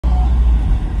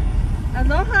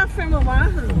Aloha from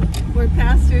Oahu. We're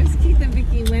pastors Keith and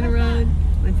Vicki Winterode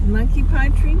with Monkey Paw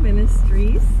Tree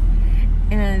Ministries,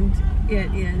 and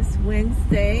it is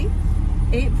Wednesday,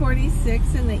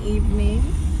 8:46 in the evening,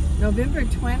 November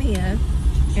 20th,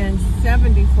 and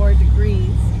 74 degrees.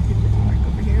 Mark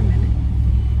over here a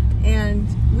minute. And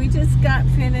we just got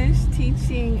finished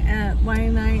teaching at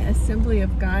Waianae Assembly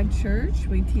of God Church.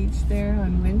 We teach there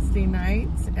on Wednesday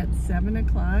nights at 7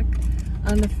 o'clock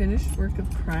on the finished work of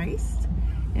Christ.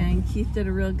 And Keith did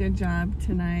a real good job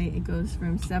tonight. It goes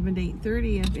from 7 to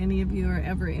 8:30. If any of you are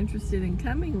ever interested in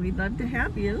coming, we'd love to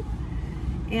have you.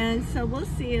 And so we'll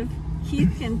see if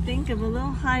Keith can think of a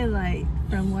little highlight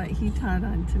from what he taught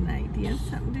on tonight. Do you have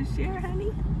something to share,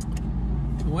 honey?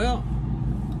 Well,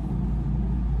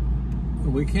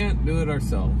 we can't do it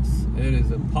ourselves. It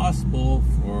is impossible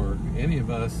for any of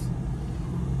us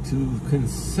to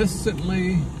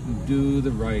consistently do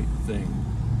the right thing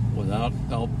without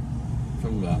help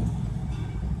from God.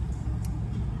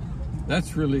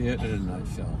 That's really it in a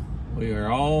nutshell. We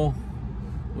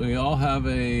all have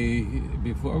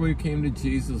before we came to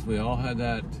Jesus, we all had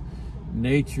that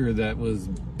nature that was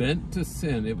bent to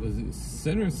sin. It was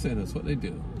sinners sin. It's what they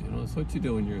do. You know, it's what you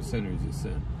do when you're a sinner, you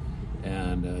sin.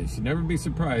 And you should never be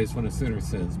surprised when a sinner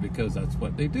sins, because that's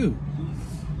what they do.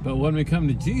 But when we come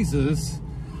to Jesus,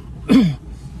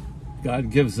 God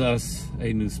gives us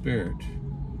a new spirit.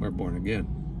 We're born again.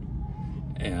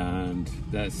 And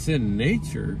that sin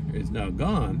nature is now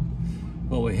gone.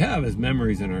 What we have is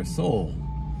memories in our soul.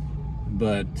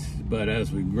 But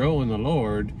as we grow in the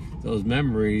Lord, those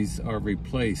memories are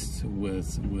replaced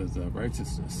with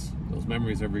righteousness. Those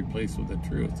memories are replaced with the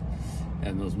truth.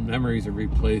 And those memories are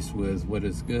replaced with what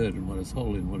is good and what is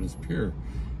holy and what is pure.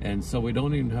 And so we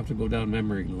don't even have to go down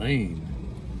memory lane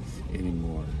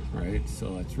anymore, right?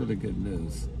 So that's really good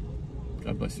news.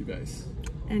 God bless you guys.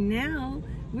 And now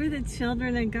we're the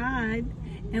children of God,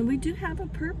 and we do have a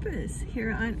purpose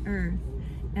here on earth,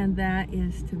 and that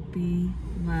is to be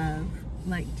love,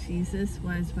 like Jesus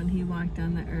was when he walked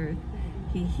on the earth.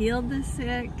 He healed the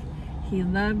sick, he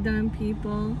loved on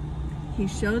people, he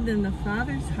showed them the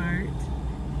Father's heart,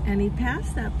 and he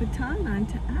passed that baton on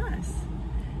to us.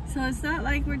 So it's not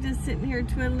like we're just sitting here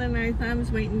twiddling our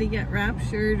thumbs waiting to get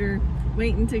raptured or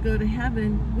waiting to go to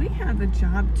heaven. We have a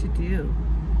job to do.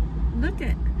 Look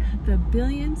at the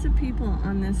billions of people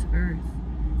on this earth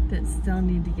that still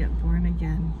need to get born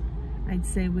again. I'd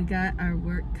say we got our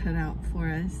work cut out for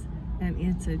us, and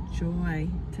it's a joy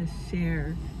to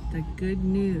share the good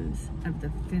news of the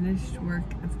finished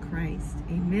work of Christ.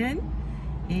 Amen?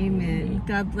 Amen.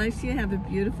 God bless you. Have a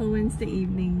beautiful Wednesday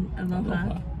evening. Aloha.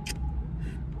 Aloha.